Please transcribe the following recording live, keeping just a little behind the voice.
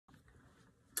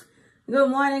Good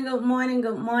morning, good morning,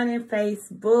 good morning,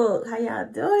 Facebook. How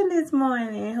y'all doing this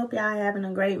morning? Hope y'all having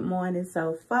a great morning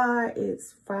so far.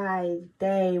 It's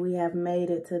Friday. We have made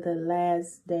it to the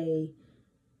last day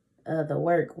of the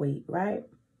work week, right?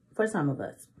 For some of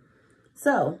us.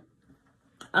 So,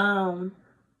 got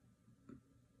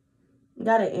an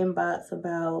inbox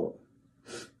about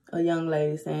a young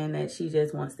lady saying that she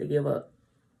just wants to give up.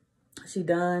 She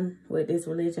done with this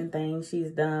religion thing.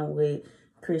 She's done with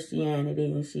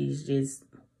Christianity, and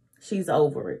she's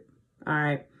over it. All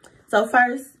right. So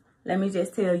first, let me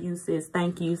just tell you, sis,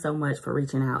 thank you so much for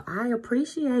reaching out. I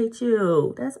appreciate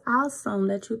you. That's awesome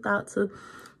that you thought to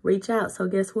reach out. So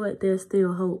guess what? There's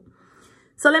still hope.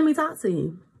 So let me talk to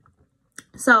you.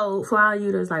 So for all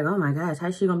you that's like, oh my gosh,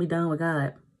 how's she gonna be done with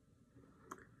God?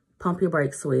 Pump your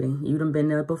brakes, sweetie. You done been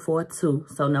there before too.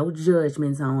 So no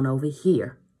judgment zone over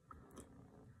here.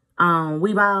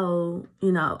 We've all,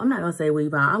 I'm not gonna say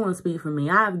we've all. I want to speak for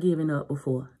me. I've given up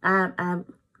before. I've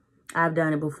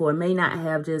done it before. May not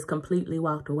have just completely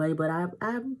walked away, but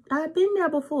I've been there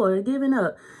before, giving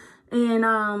up.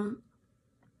 And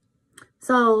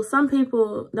so some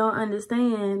people don't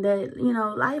understand that,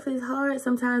 life is hard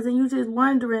sometimes, and you just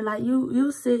wondering, like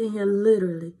you sitting here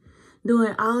literally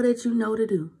doing all that you know to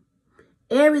do.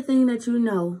 Everything that you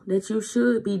know that you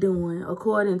should be doing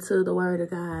according to the word of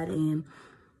God, and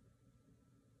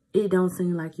it don't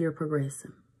seem like you're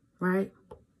progressing, right?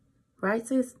 Right,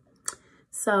 sis?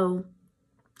 So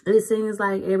it seems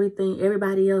like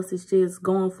everybody else is just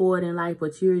going forward in life,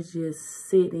 but you're just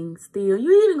sitting still.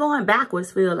 You even going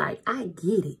backwards feel like, I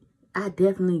get it. I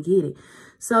definitely get it.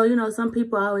 So, some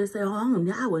people always say, oh,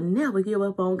 I would never give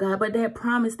up on God. But that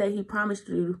promise that he promised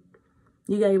you,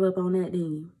 you gave up on that,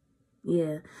 didn't you?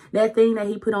 Yeah. That thing that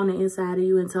he put on the inside of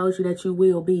you and told you that you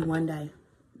will be one day.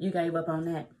 You gave up on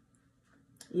that.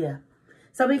 Yeah.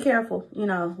 So be careful. We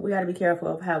got to be careful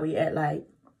of how we act like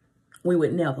we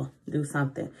would never do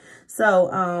something. So,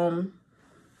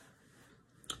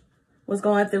 was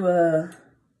going through a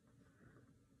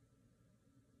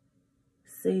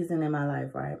season in my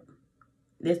life, right?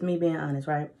 This me being honest,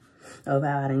 right? Of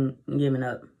how I didn't given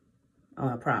up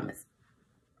on a promise.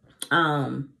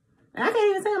 And I can't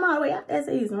even say I'm all the way out that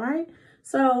season, right?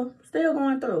 So, still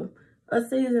going through a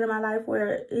season in my life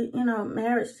where,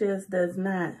 marriage just does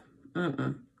not,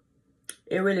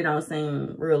 it really don't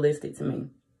seem realistic to me.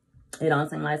 It don't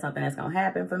seem like something that's going to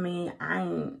happen for me.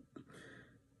 I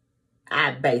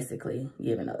basically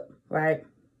given up, right?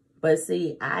 But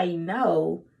see, I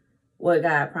know what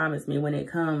God promised me when it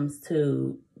comes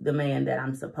to the man that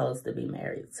I'm supposed to be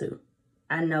married to.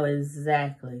 I know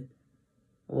exactly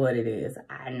what it is.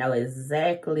 I know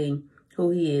exactly who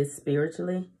he is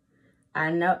spiritually. I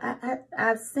know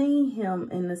I've seen him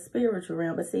in the spiritual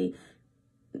realm, but see,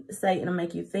 Satan will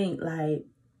make you think like,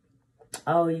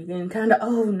 oh, you're getting kind of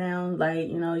old now. Like,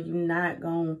 you're not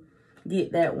going to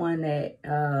get that one that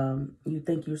you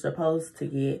think you're supposed to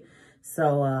get.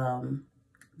 So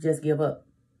just give up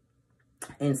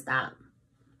and stop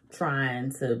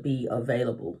trying to be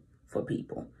available for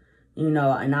people. And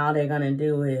all they're going to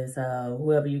do is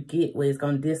whoever you get with is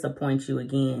going to disappoint you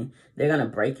again. They're going to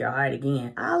break your heart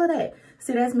again. All of that.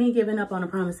 See, that's me giving up on the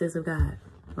promises of God,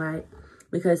 right?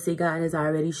 Because, see, God has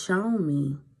already shown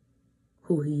me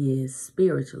who he is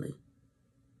spiritually.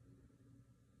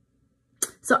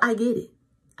 So I get it.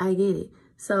 I get it.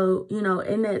 So,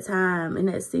 in that time, in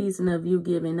that season of you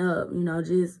giving up,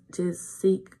 just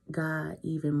seek God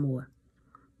even more.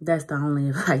 That's the only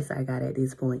advice I got at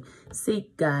this point.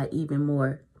 Seek God even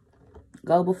more.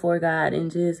 Go before God and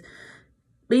just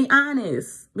be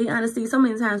honest. Be honest. See, so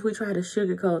many times we try to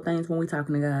sugarcoat things when we're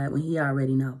talking to God when he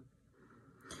already know.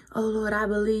 Oh, Lord, I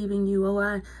believe in you.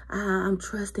 Oh, I'm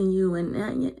trusting you.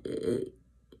 And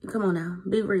come on now.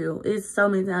 Be real. It's so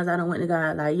many times I don't went to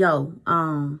God like, yo,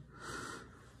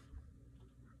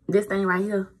 this thing right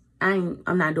here, I'm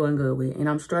not doing good with. And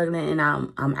I'm struggling, and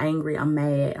I'm angry, I'm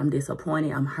mad, I'm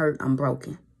disappointed, I'm hurt, I'm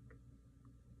broken.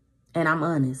 And I'm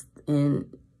honest.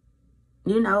 And,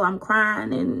 I'm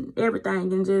crying and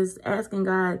everything and just asking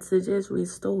God to just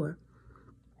restore.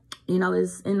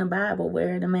 It's in the Bible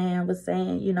where the man was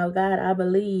saying, God, I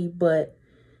believe, but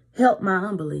help my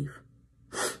unbelief.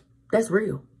 That's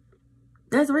real.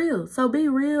 That's real. So be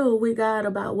real with God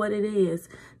about what it is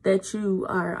that you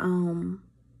are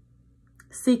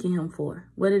seeking him for,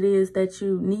 what it is that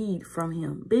you need from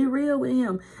him. Be real with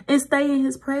him and stay in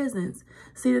his presence.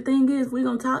 See, the thing is, we're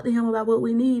going to talk to him about what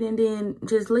we need and then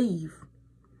just leave.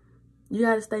 You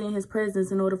got to stay in his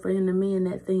presence in order for him to mend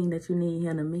that thing that you need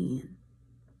him to mend.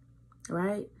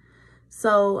 Right?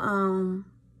 So,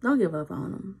 Don't give up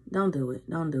on him. Don't do it.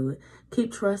 Don't do it.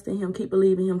 Keep trusting him. Keep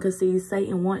believing him. Because, see,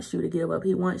 Satan wants you to give up.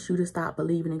 He wants you to stop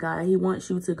believing in God. He wants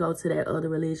you to go to that other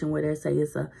religion where they say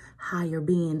it's a higher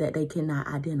being that they cannot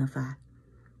identify.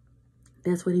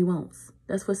 That's what he wants.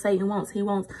 That's what Satan wants. He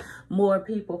wants more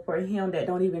people for him that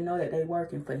don't even know that they're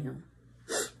working for him.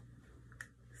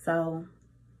 So,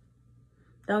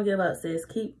 don't give up, sis.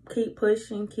 Keep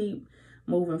pushing. Keep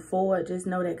moving forward. Just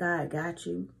know that God got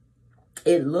you.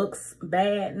 It looks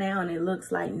bad now and it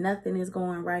looks like nothing is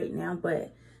going right now,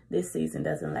 but this season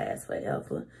doesn't last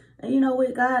forever. And you know,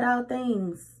 with God, all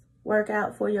things work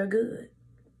out for your good.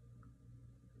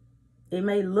 It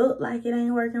may look like it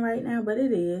ain't working right now, but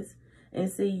it is.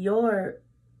 And see, your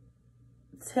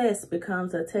test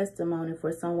becomes a testimony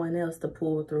for someone else to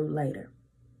pull through later.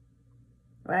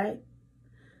 Right?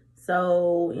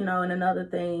 So, you know, and another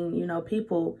thing, you know,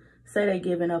 people say they're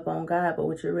giving up on God, but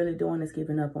what you're really doing is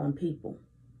giving up on people.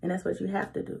 And that's what you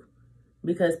have to do.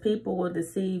 Because people will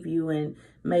deceive you and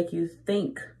make you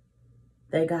think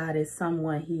that God is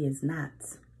someone he is not.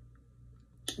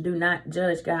 Do not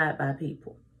judge God by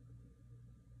people.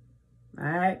 All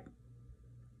right?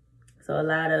 So a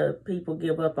lot of people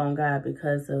give up on God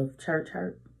because of church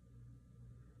hurt.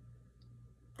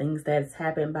 Things that's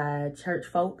happened by church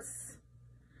folks.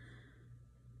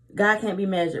 God can't be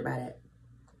measured by that.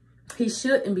 He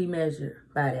shouldn't be measured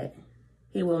by that.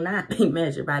 He will not be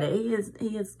measured by that.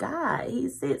 He is God. He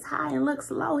sits high and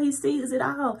looks low. He sees it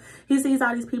all. He sees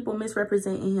all these people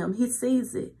misrepresenting him. He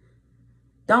sees it.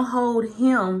 Don't hold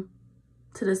him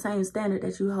to the same standard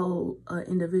that you hold an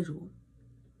individual.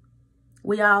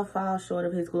 We all fall short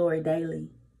of his glory daily.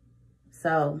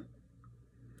 So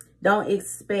don't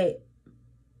expect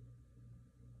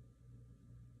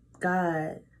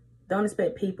God. Don't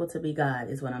expect people to be God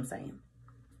is what I'm saying.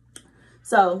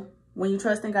 So, when you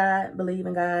trust in God, believe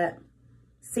in God,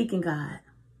 seek in God,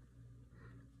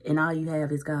 and all you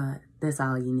have is God, that's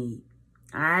all you need.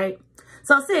 All right?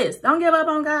 So, sis, don't give up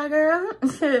on God, girl.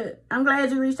 I'm glad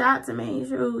you reached out to me.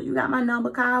 You got my number.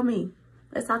 Call me.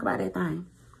 Let's talk about that thing.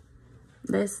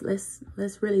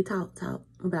 Let's really talk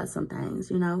about some things,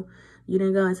 you know. You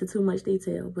didn't go into too much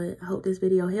detail, but I hope this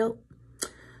video helped.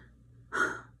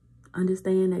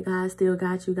 Understand that God still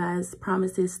got you. God's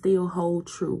promises still hold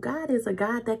true. God is a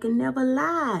God that can never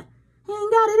lie. He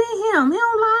ain't got it in him. He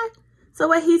don't lie. So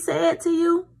what he said to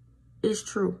you is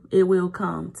true. It will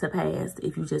come to pass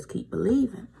if you just keep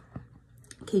believing.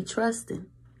 Keep trusting.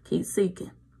 Keep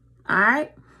seeking. All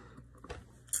right?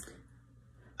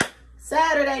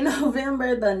 Saturday,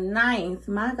 November the 9th.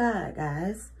 My God,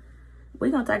 guys. We're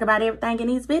going to talk about everything in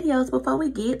these videos before we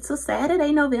get to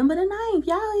Saturday, November the 9th.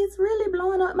 Y'all, it's really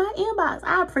blowing up my inbox.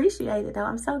 I appreciate it, though.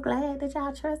 I'm so glad that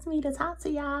y'all trust me to talk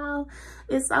to y'all.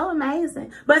 It's so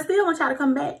amazing. But still want y'all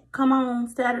to come on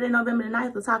Saturday, November the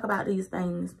 9th to talk about these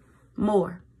things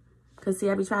more. Because,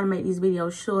 see, I be trying to make these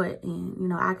videos short. And, you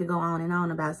know, I could go on and on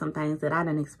about some things that I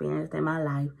done experienced in my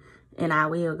life. And I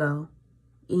will go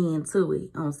into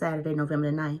it on Saturday, November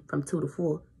the 9th from 2 to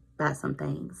 4 about some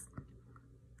things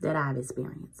that I've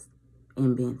experienced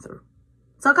and been through.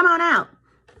 So come on out.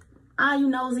 All you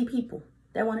nosy people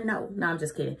that want to know. No, I'm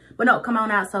just kidding. But no, come on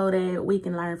out so that we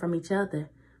can learn from each other.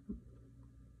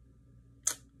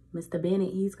 Mr.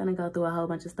 Bennett, he's going to go through a whole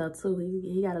bunch of stuff too.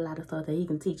 He got a lot of stuff that he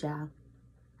can teach y'all.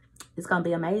 It's going to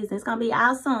be amazing. It's going to be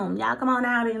awesome. Y'all come on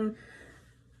out and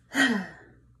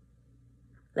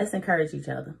let's encourage each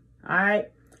other. All right?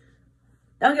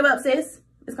 Don't give up, sis.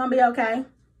 It's going to be okay.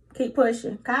 Keep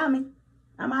pushing. Call me.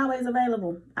 I'm always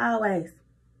available. Always.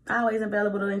 Always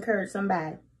available to encourage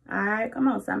somebody. All right? Come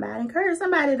on, somebody. Encourage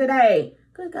somebody today.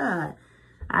 Good God.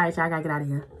 All right, y'all. I got to get out of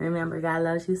here. Remember, God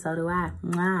loves you. So do I.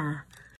 Mwah.